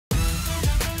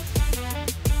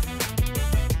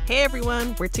Hey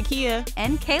everyone, we're Takia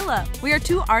and Kayla. We are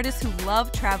two artists who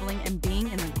love traveling and being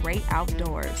in the great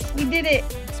outdoors. We did it.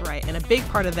 That's right, and a big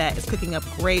part of that is cooking up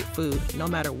great food, no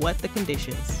matter what the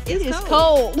conditions. It is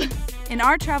cold. In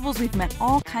our travels, we've met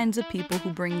all kinds of people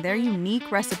who bring their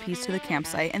unique recipes to the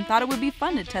campsite and thought it would be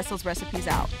fun to test those recipes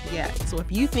out. Yeah, so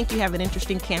if you think you have an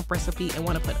interesting camp recipe and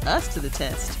want to put us to the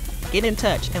test, get in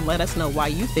touch and let us know why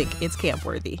you think it's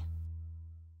camp-worthy.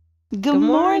 Good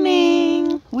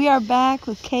morning. We are back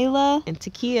with Kayla and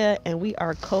Takia, and we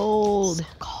are cold. So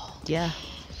cold. Yeah.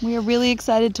 We are really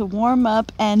excited to warm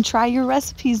up and try your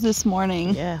recipes this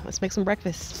morning. Yeah, let's make some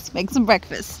breakfast. Let's make some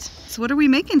breakfast. So what are we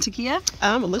making, Takia?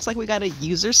 It looks like we got a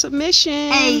user submission.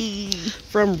 Hey.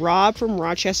 From Rob from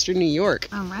Rochester, New York.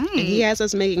 All right. And he has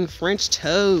us making French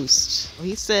toast.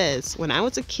 He says, when I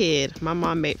was a kid, my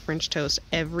mom made French toast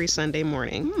every Sunday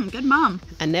morning. Good mom.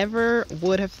 I never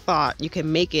would have thought you could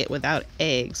make it without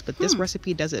eggs, but this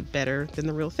recipe does it better than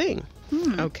the real thing.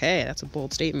 Okay, that's a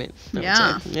bold statement.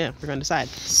 Yeah. Yeah, we're going to decide.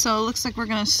 So it looks like we're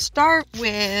going to start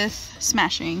with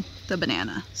smashing the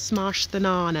banana. Smash the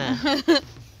banana.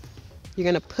 You're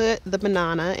going to put the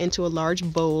banana into a large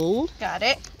bowl. Got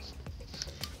it.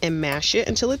 And mash it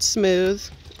until it's smooth.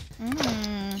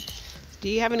 Do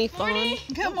you have any fun?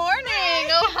 Good morning.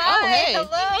 Oh, hi. Oh, hey.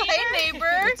 Hello. Hey,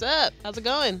 neighbor. What's up? How's it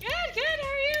going? Good, how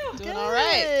are you? Doing all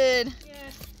right. Good.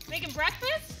 Yes. Making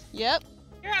breakfast? Yep.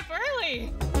 You're up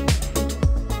early.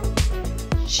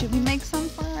 Should we make some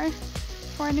for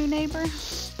our new neighbor?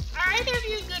 Are either of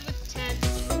you good with tents?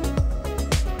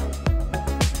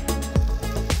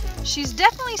 She's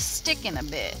definitely sticking a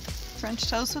bit. French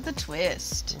toast with a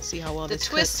twist. Let's see how well The this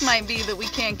twist cooks. might be that we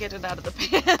can't get it out of the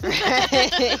pan.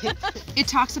 It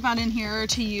talks about in here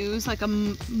to use like a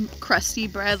crusty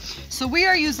bread. So we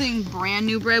are using brand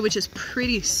new bread, which is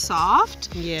pretty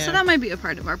soft. Yeah. So that might be a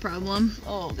part of our problem.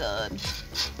 Oh, God.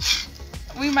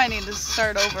 We might need to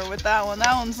start over with that one.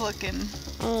 That one's looking...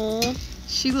 Oh.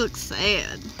 She looks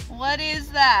sad. What is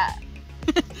that?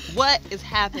 What is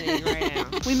happening right now?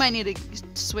 We might need to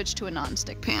switch to a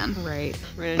non-stick pan. Right.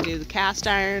 We're gonna do the cast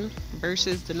iron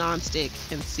versus the non-stick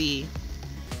and see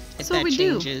if that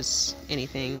changes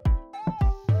anything.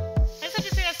 I just have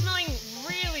to say that's smelling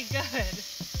really good.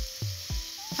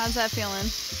 How's that feeling?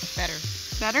 Better.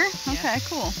 Better? Yeah. Okay,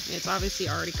 cool. It's obviously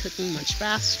already cooking much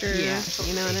faster. Yeah,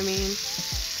 You know what I mean?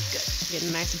 Good. Getting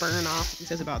a nice burn off. It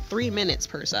says about 3 minutes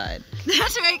per side.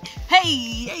 That's right.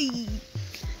 Hey.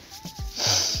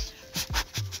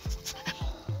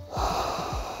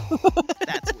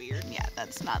 That's weird. Yeah,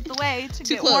 that's not the way to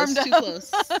Too get close, warmed up. too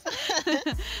close.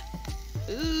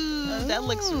 Ooh, that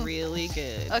looks really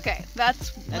good. Okay,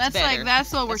 that's better. that's what we're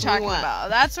That's what we talking want. about.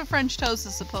 That's what French toast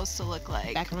is supposed to look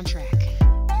like. Back on track. Okay,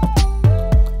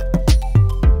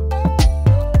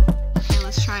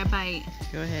 let's try a bite.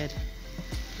 Go ahead.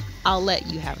 I'll let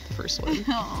you have the first one.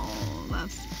 Oh,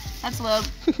 that's love.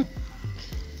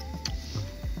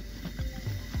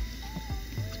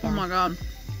 Oh my God.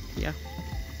 Yeah.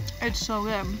 It's so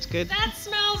good. It's good. That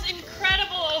smells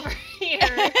incredible over here.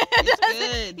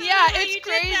 It's good. Yeah, how it's you did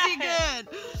crazy that.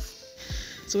 good.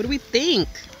 So what do we think?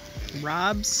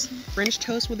 Rob's French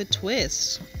toast with a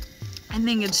twist. I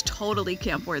think it's totally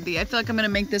camp-worthy. I feel like I'm gonna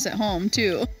make this at home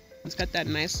too. It's got that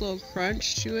nice little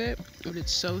crunch to it, but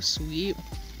it's so sweet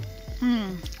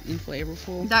and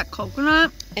flavorful. That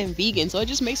coconut, And vegan, so it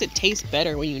just makes it taste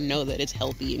better when you know that it's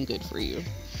healthy and good for you.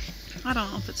 I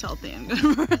don't know if it's healthy and good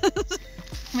for us.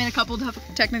 I mean, a couple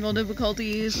technical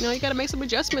difficulties. You know, you gotta make some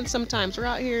adjustments sometimes. We're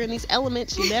out here in these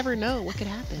elements, you never know what could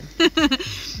happen.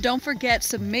 Don't forget,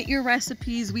 submit your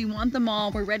recipes. We want them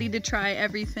all. We're ready to try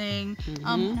everything.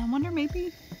 And I wonder,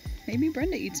 maybe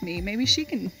Brenda eats me. Maybe she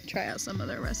can try out some of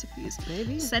their recipes.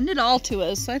 Maybe. Send it all to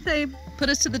us. I say, put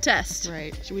us to the test.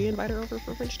 Right. Should we invite her over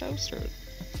for French toast? Or...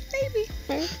 Maybe.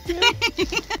 Maybe.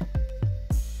 Yeah.